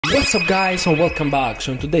What's up guys and welcome back.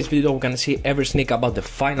 So in today's video we're gonna see every sneak about the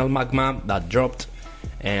final Magma that dropped,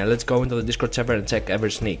 and let's go into the Discord server and check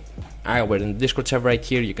every sneak. Alright, we're in the Discord server right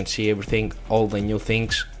here. You can see everything, all the new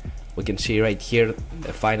things. We can see right here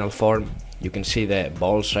the final form. You can see the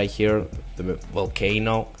balls right here, the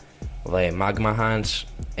volcano, the magma hands,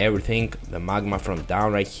 everything. The magma from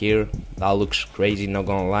down right here, that looks crazy, not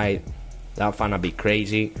gonna lie, that gonna be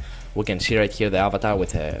crazy. We can see right here the avatar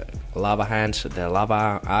with the lava hands, the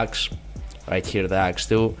lava axe, right here the axe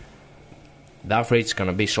too. That raid's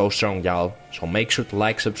gonna be so strong, y'all, so make sure to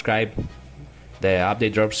like, subscribe. The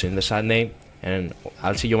update drops in the Sunday, and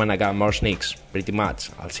I'll see you when I got more sneaks. Pretty much,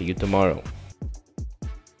 I'll see you tomorrow.